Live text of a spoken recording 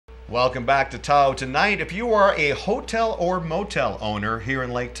Welcome back to Tahoe Tonight. If you are a hotel or motel owner here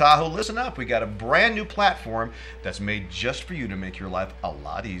in Lake Tahoe, listen up. We got a brand new platform that's made just for you to make your life a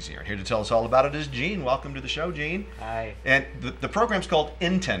lot easier. And here to tell us all about it is Gene. Welcome to the show, Gene. Hi. And the program's called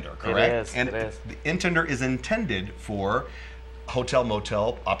Intender, correct? It is. And it is. the Intender is intended for hotel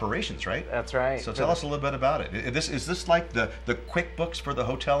motel operations, right? That's right. So tell us a little bit about it. Is this like the QuickBooks for the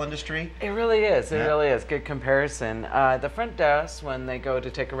hotel industry? It really is. It Yeah. really is. Good comparison. The front desk, when they go to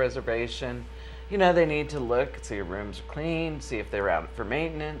take a reservation, they need to look, see if rooms are clean, see if they're out for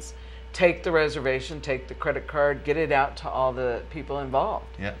maintenance, take the reservation, take the credit card, get it out to all the people involved.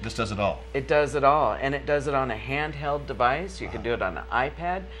 Yeah, this does it all. It does it all. And it does it on a handheld device. You can do it on an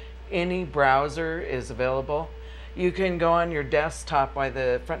iPad. Any browser is available. You can go on your desktop while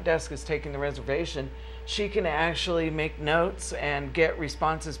the front desk is taking the reservation. She can actually make notes and get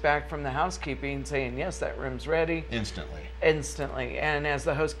responses back from the housekeeping saying, yes, that room's ready. Instantly. And as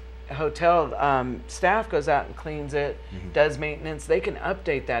the hotel staff goes out and cleans it, does maintenance, they can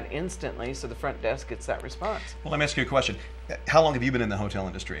update that instantly so the front desk gets that response. Well, let me ask you a question. How long have you been in the hotel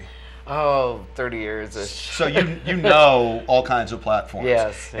industry? Oh, 30 years-ish. So you know all kinds of platforms.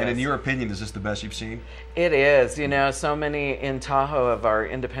 Yes. And in your opinion, is this the best you've seen? It is. So many in Tahoe of our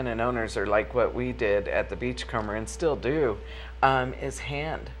independent owners are like what we did at the Beachcomber and still do, is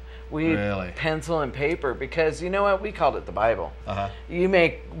hand. We Really? pencil and paper because you know what? We called it the Bible. Uh-huh. You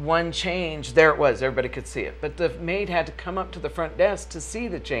make one change, there it was. Everybody could see it. But the maid had to come up to the front desk to see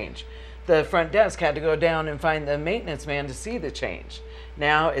the change. The front desk had to go down and find the maintenance man to see the change.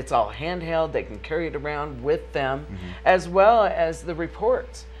 Now it's all handheld. They can carry it around with them, as well as the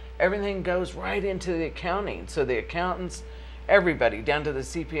reports. Everything goes right into the accounting. So the accountants, everybody, down to the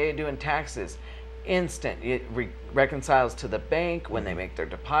CPA doing taxes, instant. It reconciles to the bank when they make their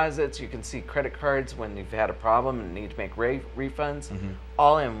deposits. You can see credit cards when you've had a problem and need to make refunds,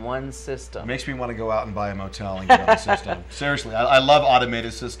 all in one system. It makes me want to go out and buy a motel and get on the system. Seriously, I love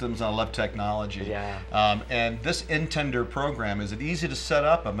automated systems and I love technology. Yeah. And this Intender program, is it easy to set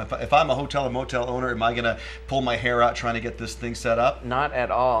up? If I'm a hotel or motel owner, am I going to pull my hair out trying to get this thing set up? Not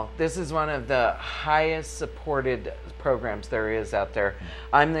at all. This is one of the highest supported programs there is out there.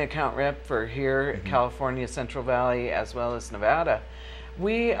 I'm the account rep for here, California, Central Valley, as well as Nevada.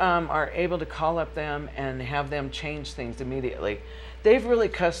 We are able to call up them and have them change things immediately. They've really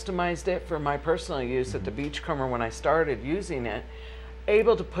customized it for my personal use at the Beachcomber when I started using it.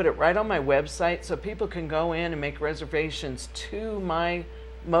 Able to put it right on my website so people can go in and make reservations to my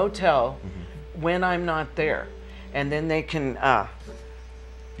motel when I'm not there. And then they can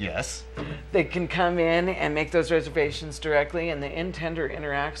Yes. they can come in and make those reservations directly, and the Intender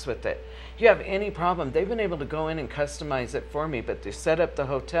interacts with it. If you have any problem, they've been able to go in and customize it for me, but they set up the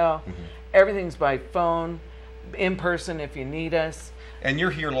hotel. Everything's by phone, in person if you need us. And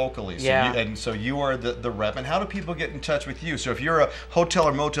you're here locally, so Yeah. so you are the rep. And how do people get in touch with you? So if you're a hotel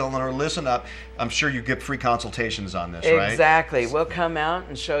or motel owner, listen up. I'm sure you get free consultations on this, right? Exactly. We'll come out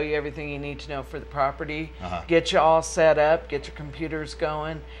and show you everything you need to know for the property, Uh-huh. get you all set up, get your computers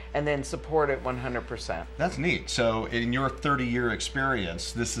going, and then support it 100%. That's neat. So in your 30-year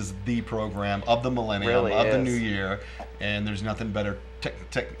experience, this is the program of the millennium, Really of the is. new year, and there's nothing better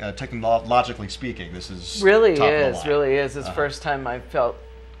technologically speaking. This is Really top of the is, line. really is. It's the first time I felt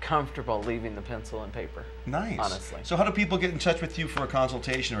comfortable leaving the pencil and paper. Nice. Honestly. So how do people get in touch with you for a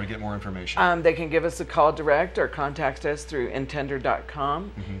consultation or to get more information? They can give us a call direct or contact us through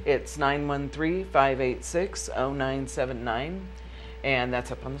intender.com. It's 913-586-0979. And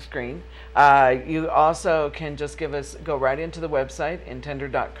that's up on the screen. You also can just go right into the website,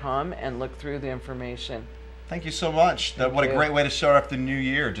 intender.com, and look through the information. Thank you so much. What a you. great way to start off the new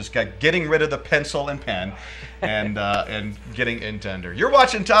year. Just getting rid of the pencil and pen and getting Intender. You're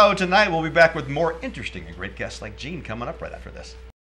watching Tahoe Tonight. We'll be back with more interesting and great guests like Gene coming up right after this.